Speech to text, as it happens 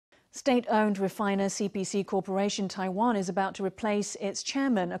State-owned refiner CPC Corporation Taiwan is about to replace its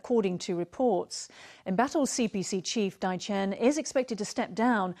chairman, according to reports. Embattled CPC chief Tai Chein is expected to step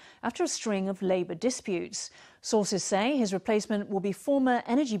down after a string of labour disputes. Sources say his replacement will be former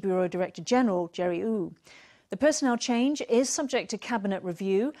Energy Bureau Director General Ou.The. The personnel change is subject to cabinet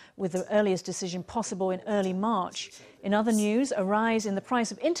review, with the earliest decision possible in early March. In other news, a rise in the price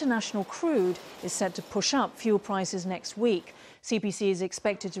of international crude is set to push up fuel prices next week. CPC is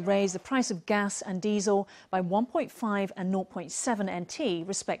expected to raise the price of gas and diesel by 1.5 and 0.7 NT,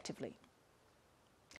 respectively.